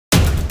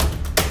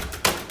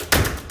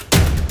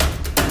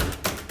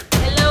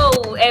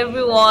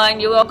everyone,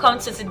 you're welcome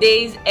to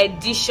today's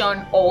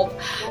edition of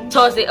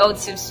Thursday Out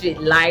Tips with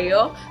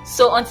Layo.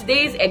 So on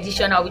today's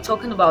edition, I'll be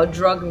talking about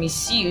drug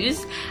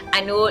misuse. I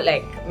know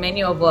like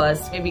many of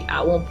us, maybe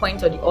at one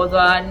point or the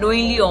other,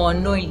 knowingly or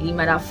unknowingly,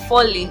 might have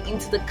fallen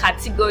into the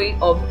category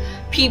of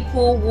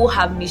people who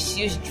have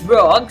misused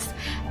drugs.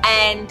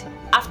 And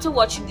after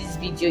watching this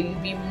video, you'll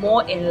be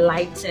more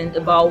enlightened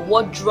about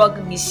what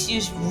drug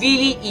misuse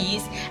really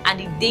is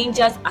and the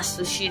dangers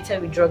associated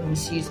with drug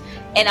misuse.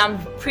 And I'm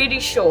pretty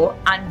sure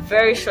and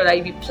very sure that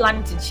you'll be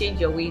planning to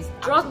change your ways.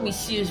 Drug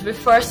misuse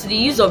refers to the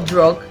use of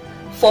drug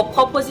for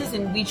purposes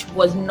in which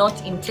was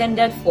not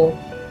intended for,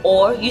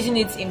 or using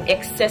it in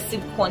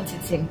excessive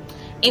quantity.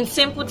 In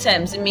simple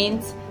terms, it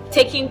means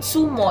taking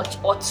too much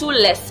or too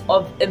less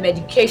of a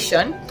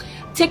medication,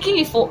 taking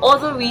it for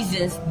other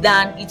reasons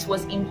than it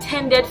was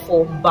intended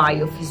for by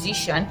your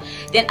physician,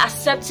 then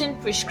accepting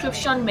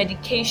prescription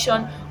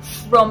medication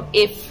from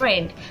a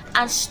friend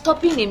and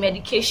stopping the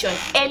medication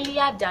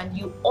earlier than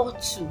you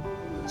ought to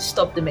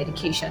stop the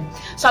medication.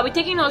 So I'll be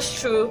taking us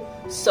through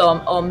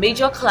some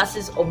major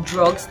classes of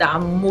drugs that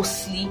are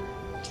mostly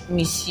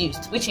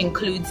misused, which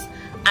includes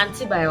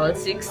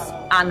antibiotics,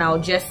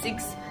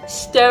 analgesics,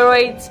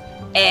 steroids,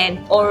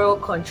 and oral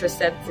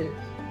contraceptives.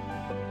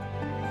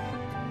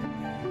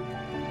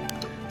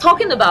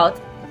 Talking about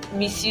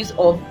misuse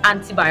of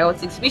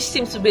antibiotics, which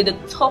seems to be the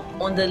top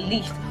on the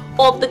list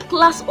of the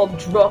class of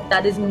drug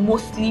that is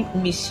mostly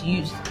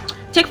misused.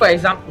 Take for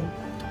example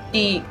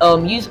the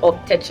use of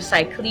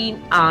tetracycline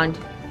and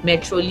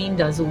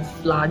metronidazole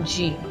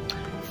flagyl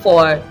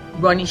for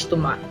running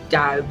stomach,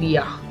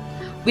 diarrhea,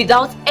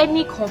 without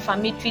any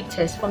confirmatory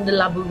test from the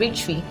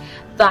laboratory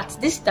that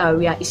this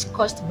diarrhea is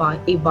caused by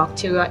a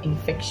bacterial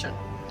infection.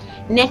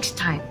 Next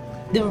time,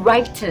 the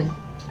right thing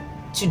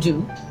to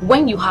do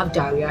when you have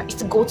diarrhea is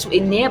to go to a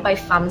nearby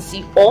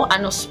pharmacy or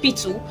an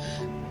hospital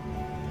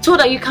so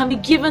that you can be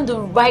given the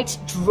right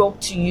drug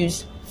to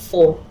use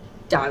for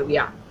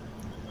diarrhea.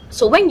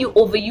 So when you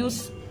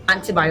overuse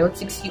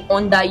antibiotics, you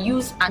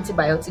underuse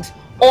antibiotics,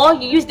 or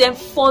you use them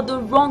for the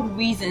wrong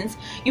reasons,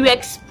 you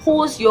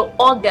expose your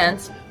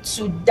organs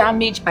to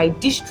damage by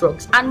these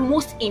drugs, and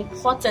most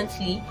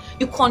importantly,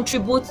 you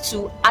contribute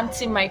to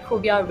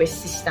antimicrobial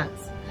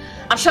resistance.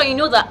 I'm sure you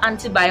know that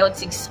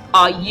antibiotics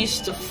are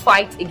used to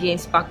fight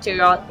against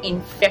bacterial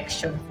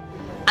infection.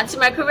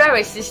 Antimicrobial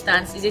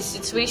resistance is a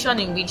situation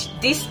in which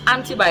these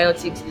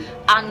antibiotics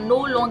are no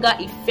longer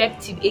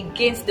effective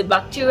against the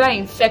bacterial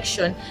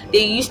infection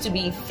they used to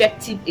be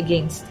effective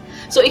against.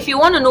 So if you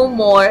want to know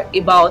more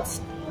about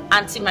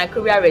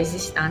antimicrobial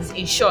resistance,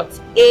 in short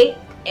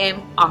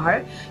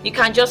AMR, you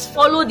can just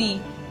follow the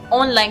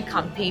online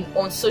campaign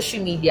on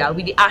social media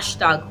with the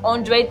hashtag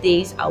 100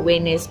 Days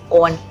Awareness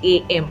on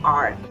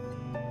AMR.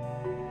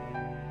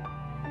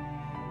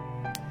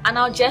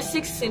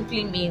 Analgesics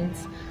simply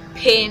means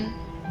pain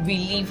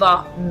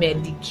reliever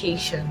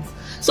medications.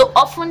 So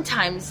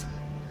oftentimes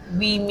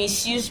we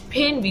misuse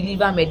pain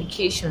reliever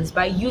medications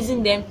by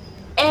using them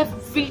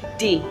every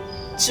day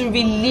to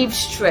relieve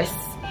stress.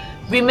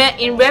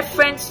 In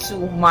reference to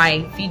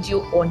my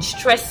video on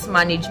stress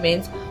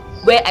management,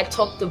 where I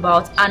talked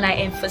about and I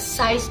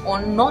emphasized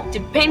on not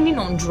depending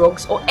on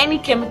drugs or any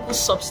chemical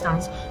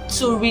substance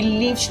to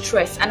relieve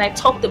stress, and I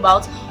talked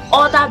about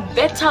other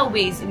better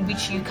ways in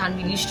which you can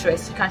relieve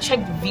stress. You can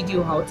check the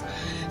video out.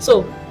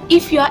 So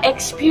if you are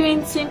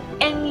experiencing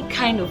any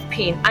kind of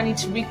pain and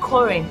it's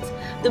recurrent,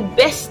 the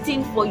best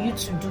thing for you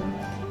to do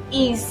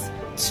is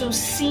to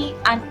see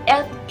an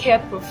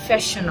healthcare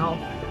professional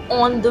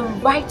on the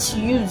right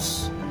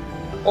use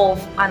of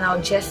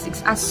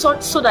analgesics, and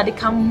so that they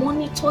can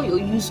monitor your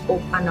use of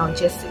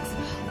analgesics.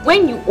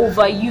 When you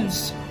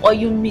overuse or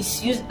you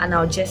misuse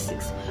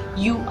analgesics,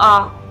 you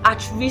are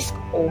at risk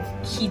of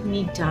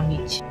kidney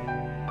damage.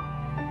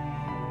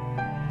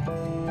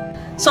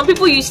 Some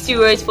people use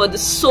steroids for the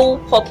sole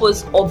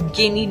purpose of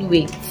gaining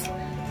weight,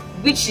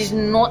 which is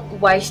not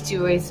why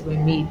steroids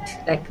were made,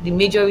 like the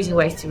major reason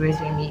why steroids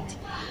were made.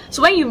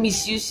 So when you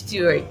misuse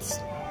steroids,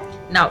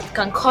 now it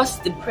can cause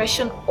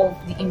depression of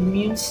the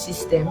immune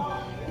system.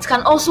 It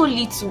can also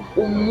lead to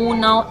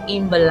hormonal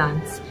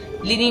imbalance,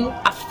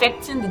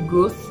 affecting the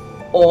growth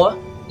or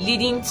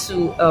leading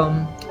to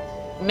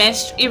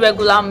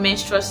irregular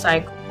menstrual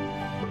cycle.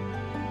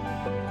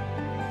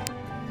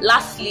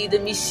 Lastly, the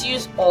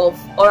misuse of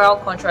oral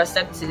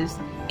contraceptives,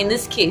 in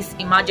this case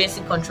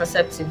emergency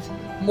contraceptives,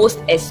 most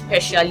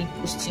especially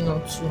Postinor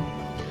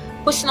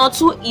 2. Postinor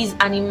 2 is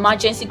an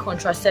emergency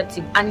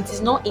contraceptive and it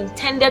is not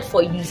intended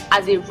for use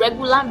as a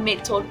regular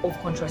method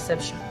of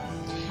contraception.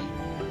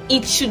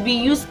 It should be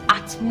used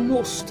at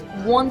most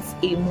once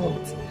a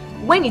month.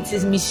 When it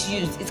is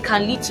misused, it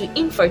can lead to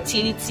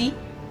infertility,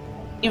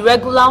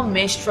 irregular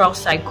menstrual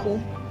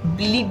cycle,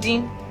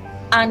 bleeding,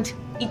 and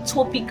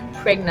ectopic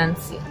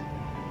pregnancy.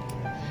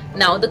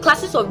 Now, the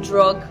classes of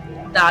drug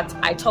that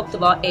I talked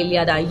about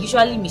earlier that are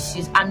usually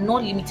misused are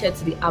not limited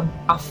to the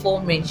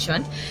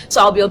aforementioned.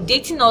 So I'll be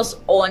updating us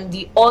on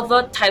the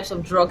other types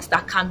of drugs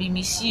that can be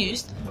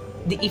misused,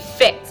 the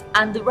effect,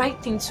 and the right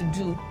thing to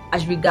do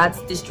as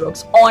regards these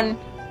drugs on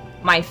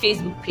my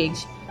Facebook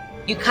page,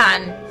 you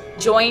can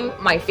join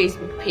my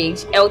Facebook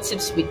page, L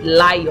Tips with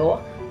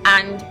Layo.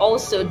 And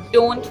also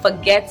don't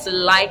forget to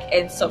like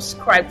and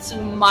subscribe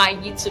to my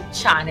YouTube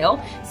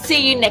channel.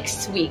 See you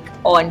next week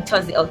on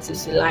Thursday L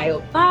Tips with Layo.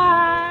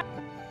 Bye.